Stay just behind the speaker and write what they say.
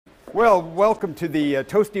Well, welcome to the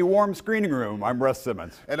Toasty Warm Screening Room. I'm Russ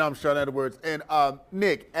Simmons. And I'm Shawn Edwards. And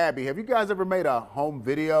Nick, Abby, have you guys ever made a home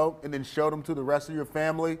video and then showed them to the rest of your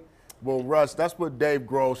family? Well, Russ, that's what Dave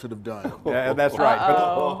Grohl should have done. Yeah, that's right.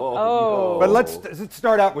 But let's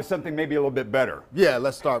start out with something maybe a little bit better. Yeah,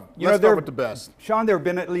 let's start. Let's start with the best. Shawn, there have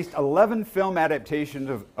been at least 11 film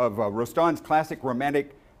adaptations of Rostand's classic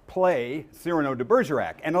romantic play, Cyrano de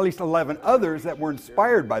Bergerac, and at least 11 others that were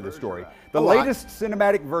inspired by the story. The latest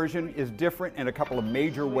cinematic version is different in a couple of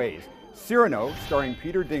major ways. Cyrano, starring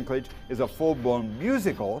Peter Dinklage, is a full-blown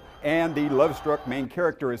musical, and the love-struck main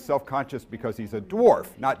character is self-conscious because he's a dwarf,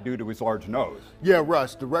 not due to his large nose. Yeah,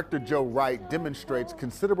 Russ, director Joe Wright demonstrates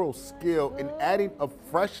considerable skill in adding a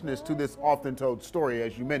freshness to this often-told story,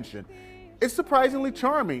 as you mentioned. It's surprisingly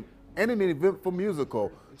charming and an eventful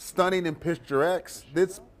musical. Stunning and picturesque,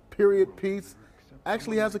 this period piece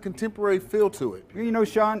actually has a contemporary feel to it. You know,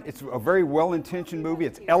 Shawn, it's a very well-intentioned movie.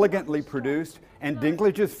 It's elegantly produced, and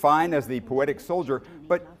Dinklage is fine as the poetic soldier,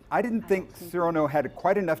 but I didn't think Cyrano had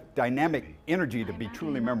quite enough dynamic energy to be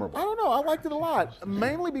truly memorable. I don't know, I liked it a lot,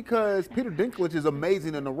 mainly because Peter Dinklage is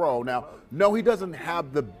amazing in the role. Now, no, he doesn't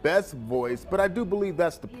have the best voice, but I do believe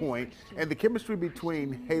that's the point. And the chemistry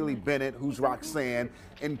between Haley Bennett, who's Roxanne,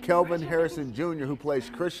 and Kelvin Harrison Jr., who plays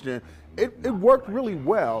Christian, it worked really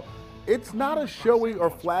well. It's not a showy or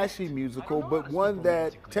flashy musical, but one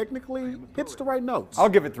that technically hits the right notes. I'll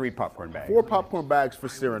give it 3 popcorn bags. 4 popcorn bags for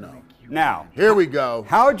Cyrano. Now, here we go.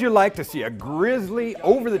 How'd you like to see a grisly,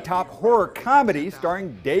 over-the-top horror comedy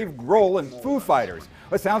starring Dave Grohl and Foo Fighters?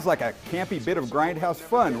 It sounds like a campy bit of grindhouse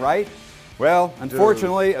fun, right? Well,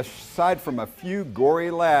 unfortunately, aside from a few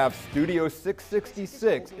gory laughs, Studio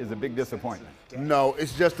 666 is a big disappointment. No,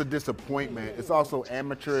 it's just a disappointment. It's also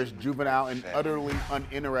amateurish, juvenile, and utterly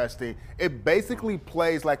uninteresting. It basically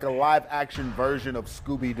plays like a live-action version of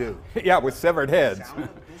Scooby-Doo. Yeah, with severed heads.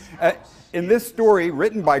 In this story,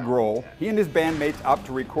 written by Grohl, he and his bandmates opt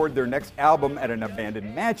to record their next album at an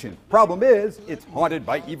abandoned mansion. Problem is, it's haunted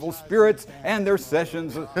by evil spirits, and their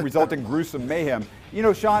sessions result in gruesome mayhem. You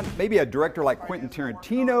know, Shawn, maybe a director like Quentin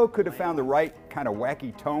Tarantino could have found the right kind of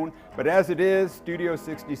wacky tone, but as it is, Studio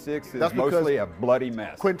 66 is mostly a bloody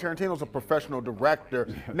mess. Quentin Tarantino's a professional director.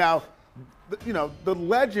 Now, you know, the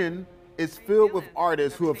legend is filled with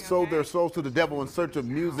artists who have sold their souls to the devil in search of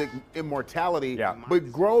music immortality. Yeah.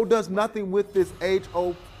 But Grohl does nothing with this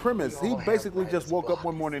age-old premise. He basically just woke up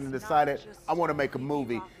one morning and decided, I want to make a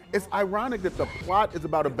movie. It's ironic that the plot is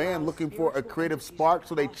about a band looking for a creative spark,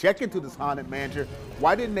 so they check into this haunted mansion.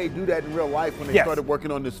 Why didn't they do that in real life when they started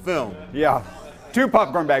working on this film? Yeah. 2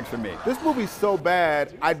 popcorn bags for me. This movie's so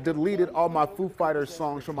bad, I deleted all my Foo Fighters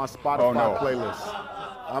songs from my Spotify playlist.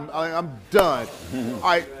 I'm done. All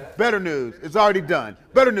right, better news. It's already done.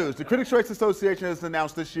 Better news. The Critics' Choice Association has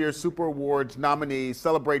announced this year's Super Awards nominees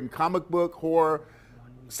celebrating comic book, horror,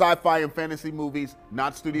 sci-fi, and fantasy movies,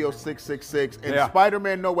 not Studio 666. And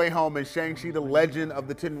Spider-Man No Way Home and Shang-Chi The Legend of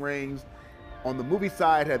the Ten Rings on the movie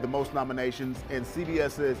side had the most nominations, and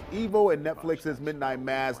CBS's Evil and Netflix's Midnight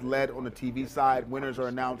Mass led on the TV side. Winners are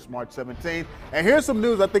announced March 17th. And here's some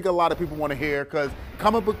news I think a lot of people want to hear, because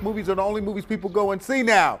comic book movies are the only movies people go and see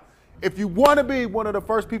now. If you want to be one of the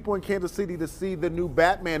first people in Kansas City to see the new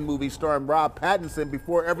Batman movie starring Rob Pattinson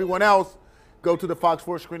before everyone else, go to the Fox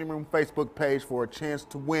 4 Screening Room Facebook page for a chance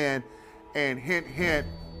to win. And hint, hint,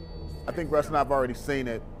 I think Russ and I have already seen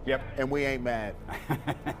it. Yep. And we ain't mad.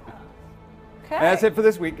 Okay. That's it for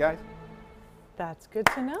this week, guys. That's good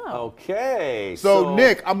to know. Okay. So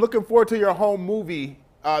Nick, I'm looking forward to your home movie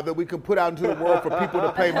that we can put out into the world for people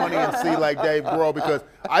to pay money and see, like Dave Grohl, because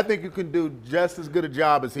I think you can do just as good a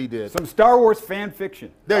job as he did. Some Star Wars fan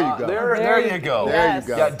fiction. There you go. There you go. There you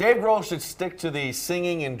go. Yeah, Dave Grohl should stick to the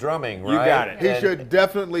singing and drumming, right? You got it. He should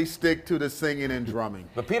definitely stick to the singing and drumming.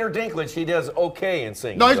 But Peter Dinklage, he does okay in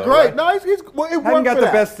singing. No, he's though, great. Right? No, he's well, it worked Hasn't got for the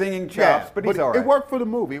that. best singing chops, but he's all right. It worked for the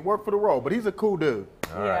movie. It worked for the role, but he's a cool dude.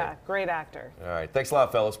 All Yeah, right. great actor. All right. Thanks a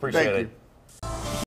lot, fellas. Appreciate Thank it. you.